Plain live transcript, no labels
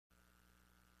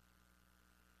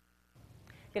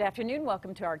Good afternoon.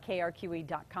 Welcome to our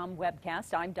KRQE.com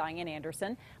webcast. I'm Diane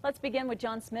Anderson. Let's begin with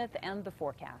John Smith and the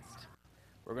forecast.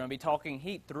 We're going to be talking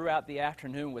heat throughout the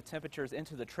afternoon with temperatures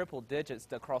into the triple digits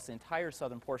across the entire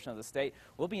southern portion of the state.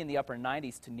 We'll be in the upper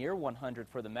 90s to near 100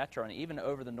 for the metro, and even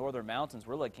over the northern mountains,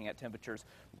 we're looking at temperatures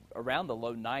around the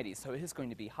low 90s. So it is going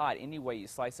to be hot any way you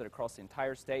slice it across the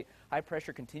entire state. High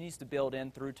pressure continues to build in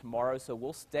through tomorrow, so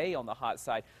we'll stay on the hot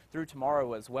side through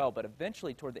tomorrow as well. But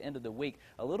eventually, toward the end of the week,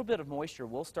 a little bit of moisture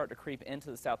will start to creep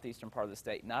into the southeastern part of the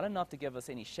state. Not enough to give us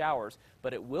any showers,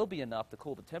 but it will be enough to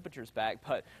cool the temperatures back.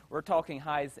 But we're talking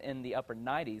highs in the upper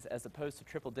 90s as opposed to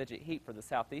triple-digit heat for the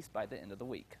southeast by the end of the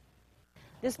week.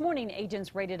 This morning,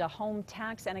 agents raided a home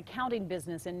tax and accounting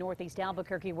business in northeast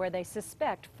Albuquerque where they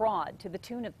suspect fraud to the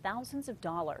tune of thousands of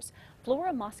dollars.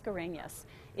 Flora Mascareñas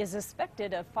is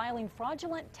suspected of filing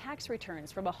fraudulent tax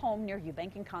returns from a home near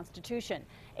Eubank and Constitution.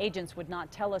 Agents would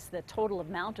not tell us the total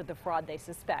amount of the fraud they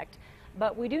suspect,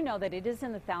 but we do know that it is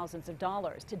in the thousands of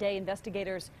dollars. Today,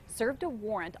 investigators served a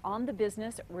warrant on the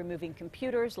business, removing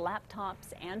computers,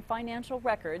 laptops, and financial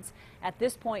records. At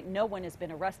this point, no one has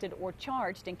been arrested or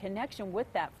charged in connection with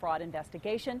that fraud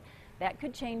investigation. That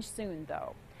could change soon,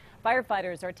 though.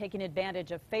 Firefighters are taking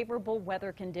advantage of favorable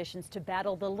weather conditions to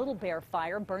battle the Little Bear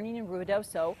fire burning in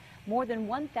Ruidoso. More than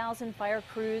 1,000 fire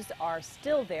crews are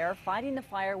still there fighting the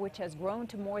fire, which has grown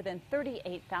to more than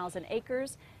 38,000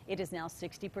 acres. It is now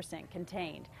 60%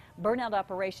 contained. Burnout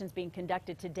operations being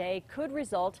conducted today could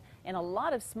result in a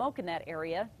lot of smoke in that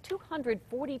area.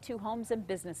 242 homes and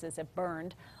businesses have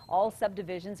burned. All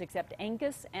subdivisions except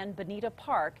Angus and Bonita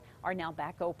Park are now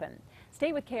back open.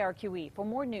 Stay with KRQE for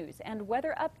more news and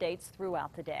weather updates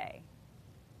throughout the day.